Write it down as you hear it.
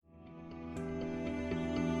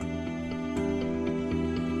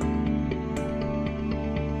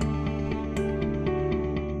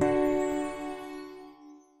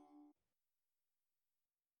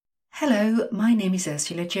Hello, my name is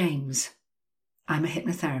Ursula James. I'm a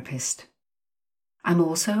hypnotherapist. I'm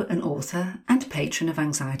also an author and patron of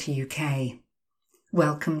Anxiety UK.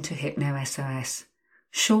 Welcome to Hypno SOS,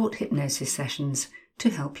 short hypnosis sessions to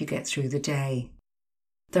help you get through the day.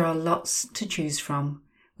 There are lots to choose from,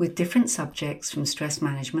 with different subjects from stress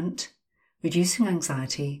management, reducing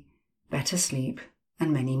anxiety, better sleep,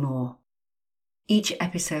 and many more. Each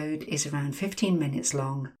episode is around 15 minutes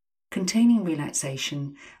long, containing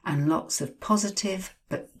relaxation and lots of positive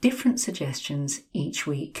but different suggestions each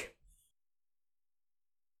week.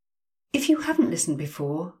 If you haven't listened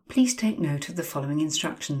before, please take note of the following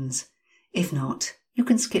instructions. If not, you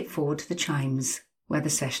can skip forward to the chimes where the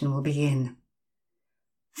session will begin.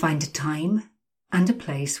 Find a time and a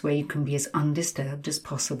place where you can be as undisturbed as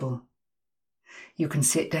possible. You can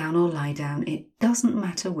sit down or lie down, it doesn't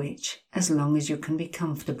matter which, as long as you can be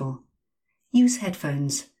comfortable. Use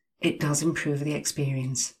headphones. It does improve the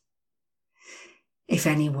experience. If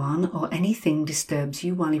anyone or anything disturbs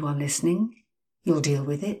you while you are listening, you'll deal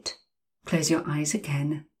with it. Close your eyes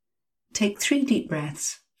again, take 3 deep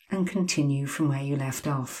breaths and continue from where you left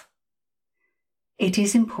off. It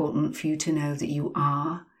is important for you to know that you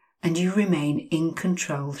are and you remain in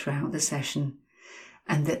control throughout the session,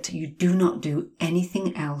 and that you do not do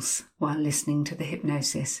anything else while listening to the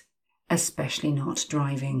hypnosis, especially not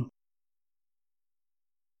driving.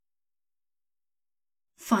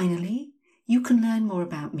 Finally, you can learn more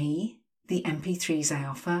about me, the MP3s I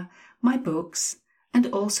offer, my books, and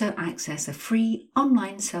also access a free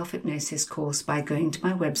online self-hypnosis course by going to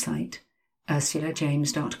my website,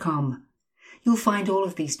 ursulajames.com. You'll find all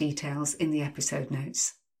of these details in the episode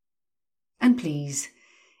notes. And please,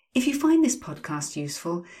 if you find this podcast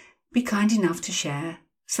useful, be kind enough to share,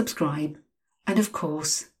 subscribe, and of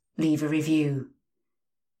course, leave a review.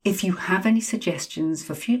 If you have any suggestions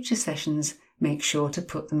for future sessions, make sure to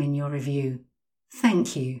put them in your review.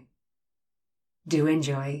 Thank you. Do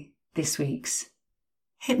enjoy this week's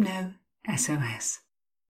Hypno SOS.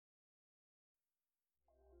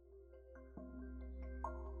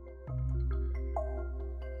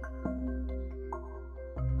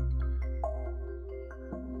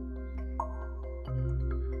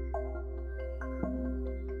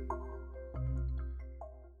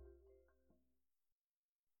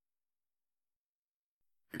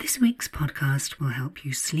 This week's podcast will help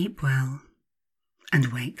you sleep well and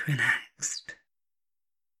wake relaxed.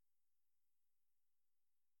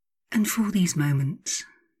 And for these moments,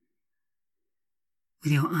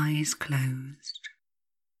 with your eyes closed,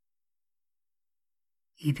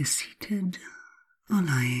 either seated or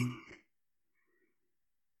lying,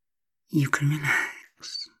 you can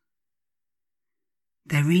relax.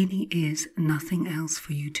 There really is nothing else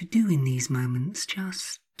for you to do in these moments,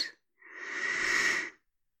 just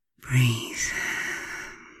breathe.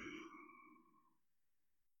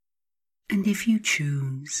 And if you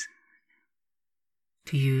choose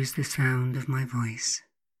to use the sound of my voice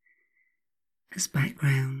as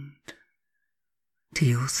background to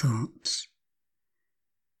your thoughts,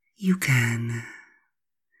 you can,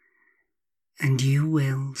 and you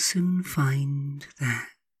will soon find that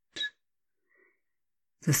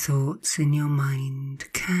the thoughts in your mind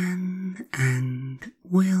can and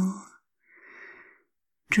will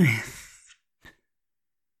drift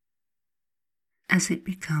as it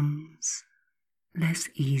becomes less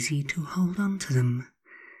easy to hold on to them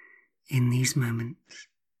in these moments.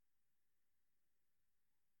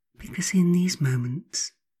 Because in these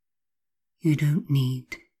moments, you don't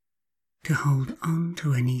need to hold on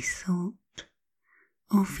to any thought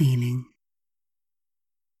or feeling.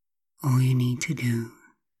 All you need to do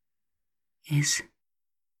is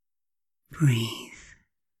breathe.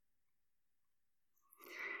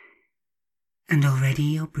 And already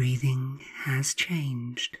your breathing has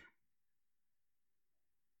changed.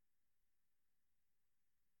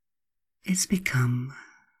 It's become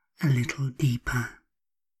a little deeper.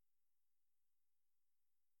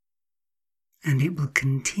 And it will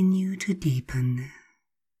continue to deepen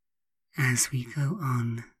as we go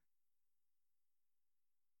on.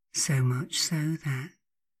 So much so that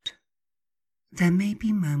there may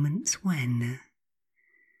be moments when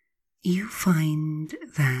you find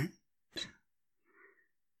that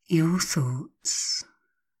your thoughts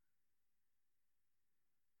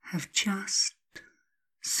have just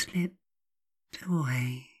slipped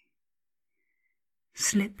away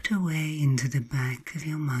into the back of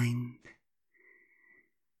your mind,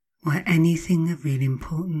 where anything of real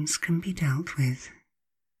importance can be dealt with,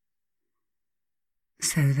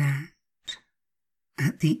 so that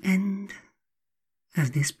at the end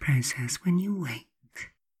of this process, when you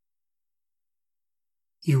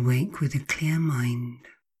wake with a clear mind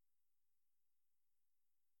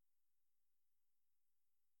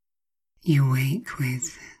You wake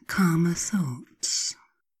with calmer thoughts.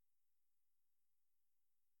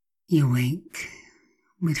 You wake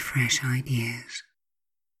with fresh ideas.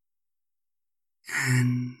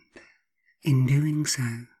 And in doing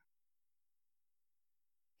so,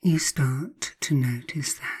 you start to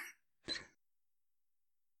notice that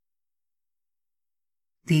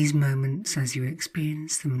these moments as you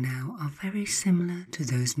experience them now are very similar to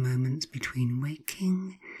those moments between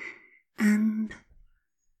waking and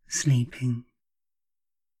sleeping.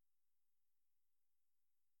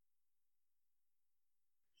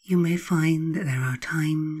 You may find that there are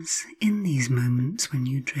times in these moments when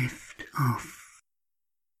you drift off.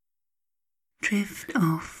 Drift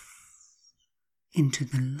off into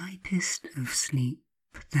the lightest of sleep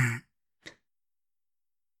that,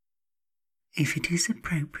 if it is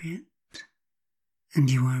appropriate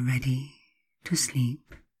and you are ready to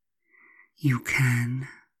sleep, you can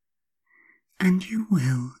and you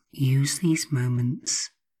will use these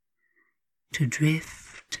moments to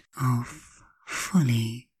drift off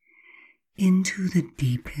fully into the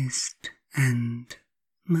deepest and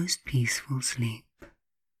most peaceful sleep.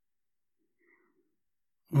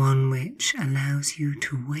 One which allows you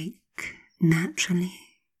to wake naturally,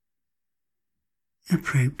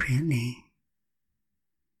 appropriately,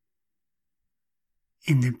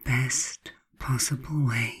 in the best possible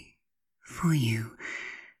way for you.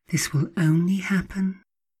 This will only happen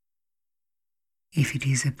if it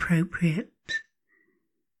is appropriate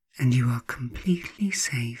and you are completely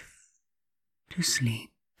safe to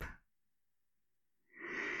sleep.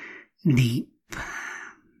 Deep,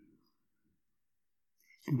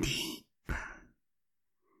 deep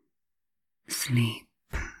sleep.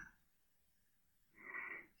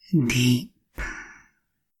 Deep,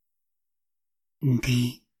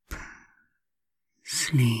 deep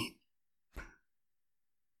sleep.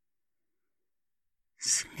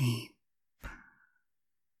 Sleep.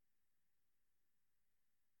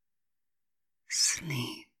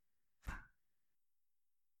 Sleep.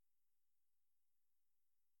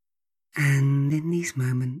 And in these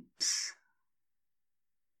moments,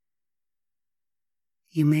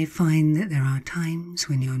 you may find that there are times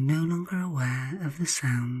when you're no longer aware of the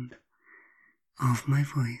sound of my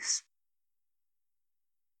voice.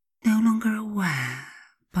 No longer aware,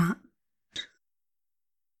 but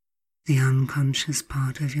the unconscious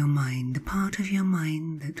part of your mind, the part of your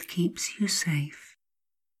mind that keeps you safe,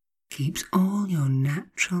 keeps all your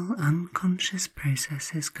natural unconscious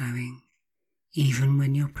processes going. Even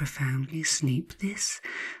when you're profoundly asleep, this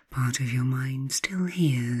part of your mind still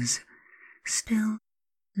hears, still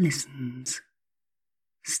listens,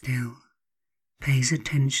 still pays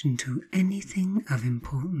attention to anything of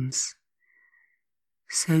importance.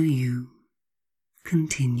 So you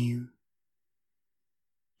continue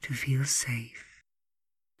to feel safe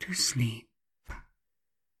to sleep.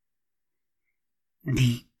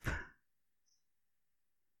 Deep,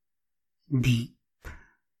 deep,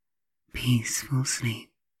 peaceful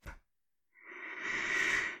sleep.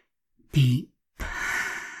 Deep,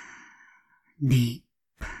 deep,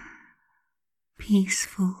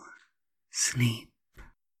 peaceful sleep.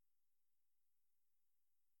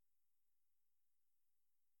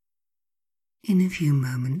 In a few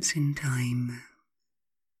moments in time,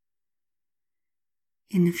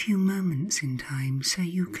 so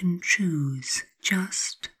you can choose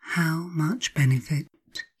just how much benefit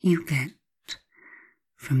you get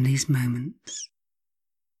from these moments.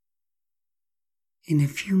 In a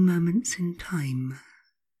few moments in time,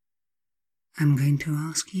 I'm going to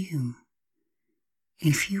ask you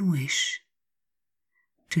if you wish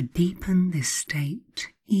to deepen this state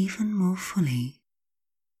even more fully,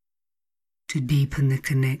 to deepen the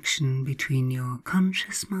connection between your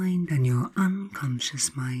conscious mind and your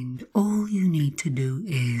unconscious mind. All you need to do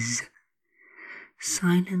is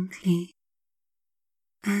silently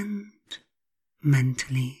and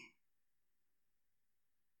mentally,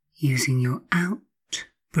 using your out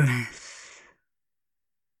breath,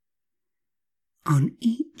 on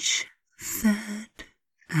each third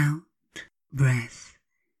out breath,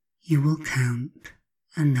 you will count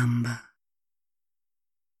a number,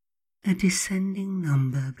 a descending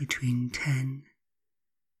number between 10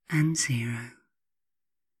 and 0.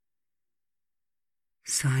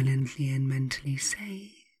 Silently and mentally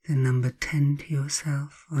say the number 10 to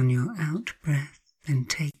yourself on your out breath, then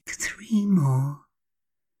take 3 more,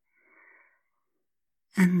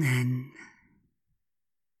 and then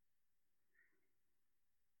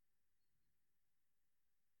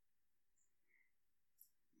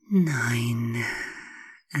 9,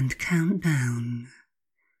 and count down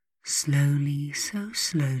slowly, so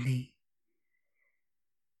slowly,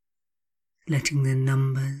 letting the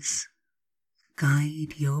numbers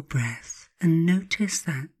guide your breath and notice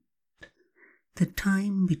that the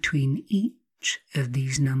time between each of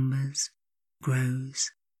these numbers grows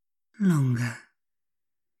longer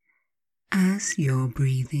as your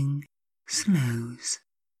breathing slows,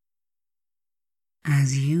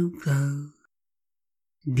 as you go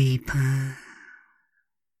deeper,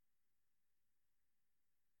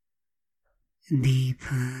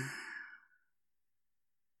 deeper,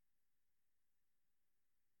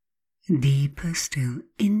 deeper still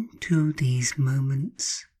into these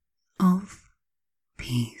moments of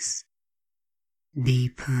peace,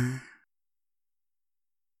 deeper,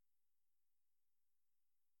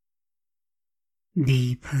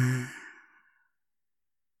 deeper,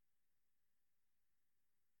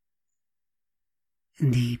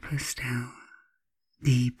 deeper still,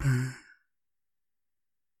 deeper,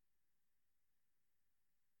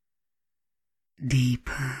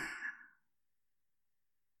 deeper,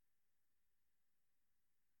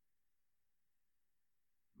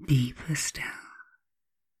 deeper still.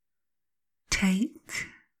 Take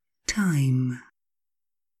time.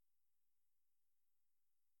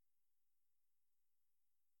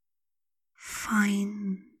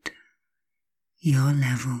 Find your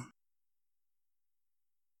level.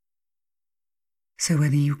 So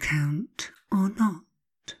whether you count or not,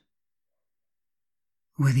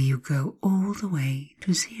 whether you go all the way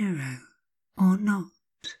to 0 or not,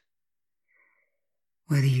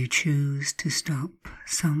 whether you choose to stop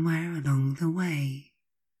somewhere along the way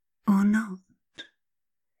or not,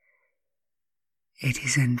 it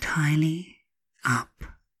is entirely up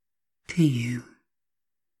to you.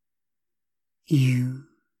 You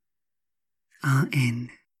are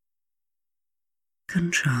in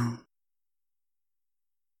control.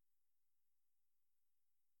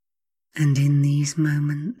 And in these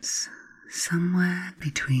moments, somewhere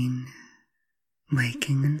between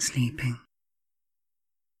waking and sleeping,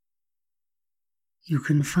 you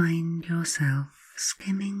can find yourself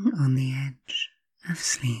skimming on the edge of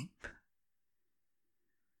sleep.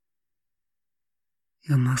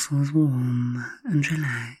 Your muscles warm and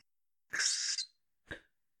relaxed,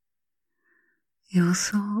 your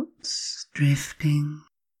thoughts drifting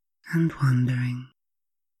and wandering,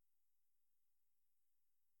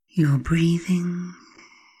 your breathing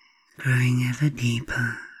growing ever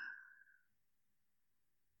deeper,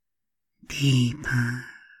 deeper,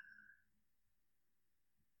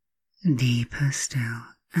 deeper still,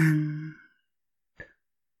 and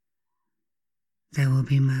there will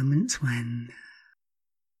be moments when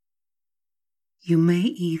you may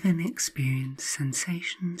even experience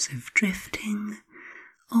sensations of drifting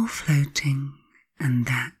or floating, and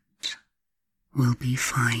that will be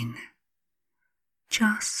fine.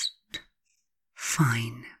 Just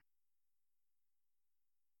fine.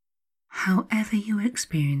 However you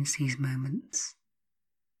experience these moments,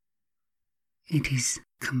 it is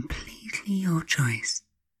completely your choice.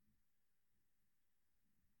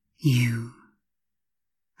 You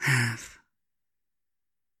have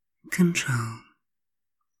control.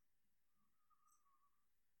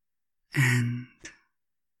 And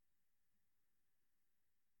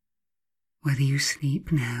whether you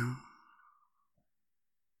sleep now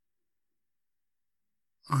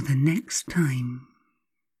or the next time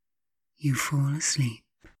you fall asleep,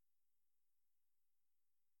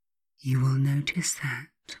 you will notice that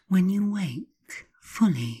when you wake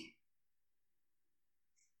fully,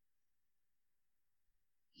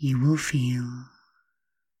 you will feel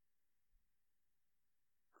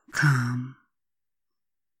calm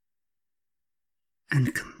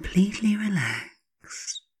and completely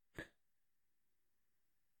relaxed,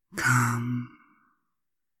 calm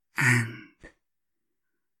and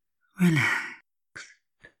relaxed,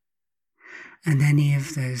 and any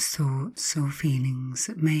of those thoughts or feelings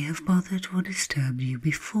that may have bothered or disturbed you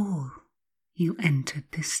before you entered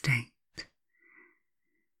this state,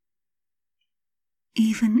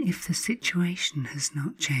 even if the situation has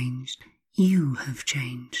not changed, you have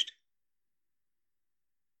changed.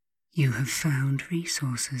 You have found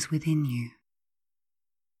resources within you.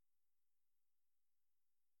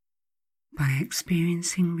 By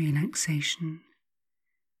experiencing relaxation,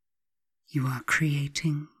 you are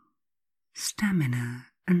creating stamina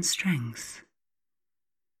and strength,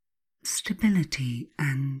 stability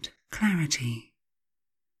and clarity,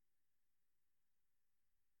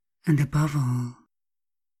 and above all,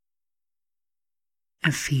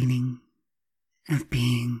 a feeling of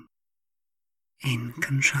being in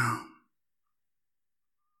control.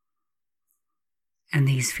 And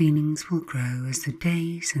these feelings will grow as the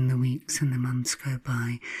days and the weeks and the months go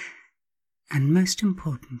by, and most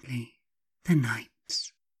importantly, the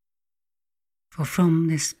nights. For from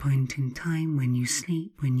this point in time, when you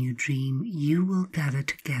sleep, when you dream, you will gather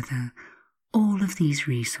together all of these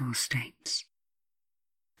resource states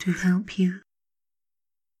to help you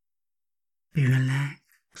be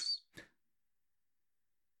relaxed,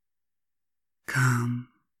 calm,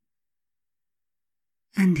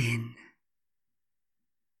 and in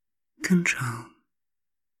control.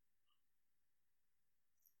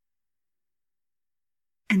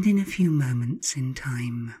 And in a few moments in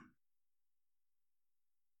time,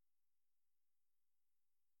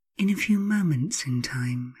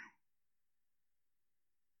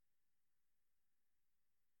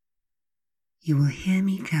 you will hear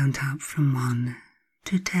me count up from 1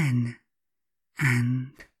 to 10,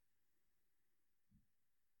 and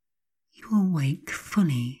you will wake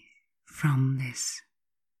fully from this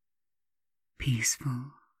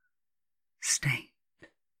peaceful state.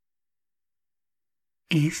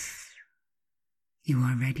 If you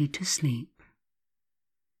are ready to sleep,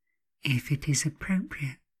 if it is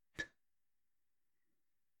appropriate,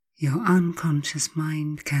 your unconscious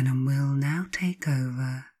mind can and will now take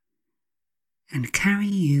over and carry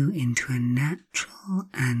you into a natural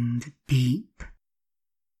and deep,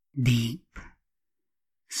 deep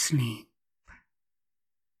sleep.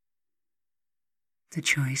 The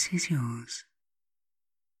choice is yours.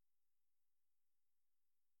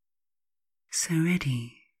 So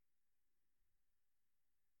ready.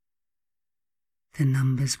 The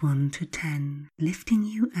numbers 1 to 10 lifting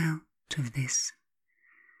you out of this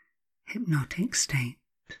hypnotic state.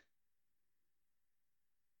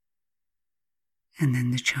 And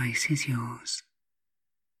then the choice is yours.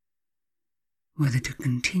 Whether to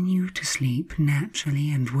continue to sleep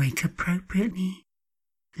naturally and wake appropriately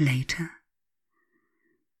later,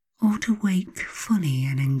 or to wake fully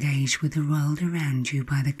and engage with the world around you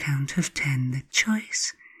by the count of 10, the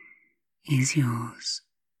choice is yours.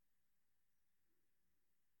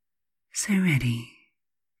 So ready.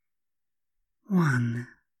 1,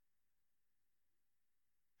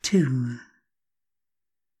 2,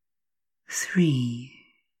 3,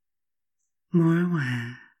 more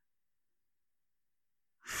aware.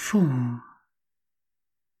 4,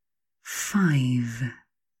 5,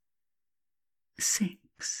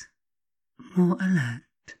 6, more alert.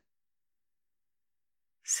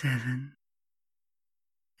 7,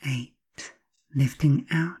 8, lifting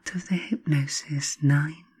out of the hypnosis.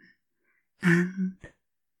 9 and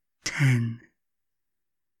 10.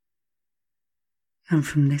 And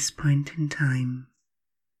from this point in time,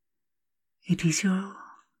 it is your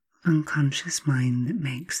unconscious mind that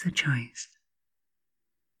makes the choice.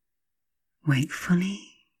 Wake fully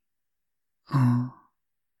or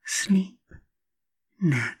sleep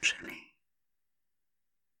naturally.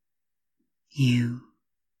 You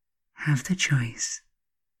have the choice.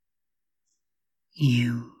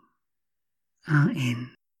 You are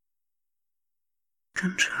in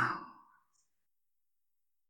control.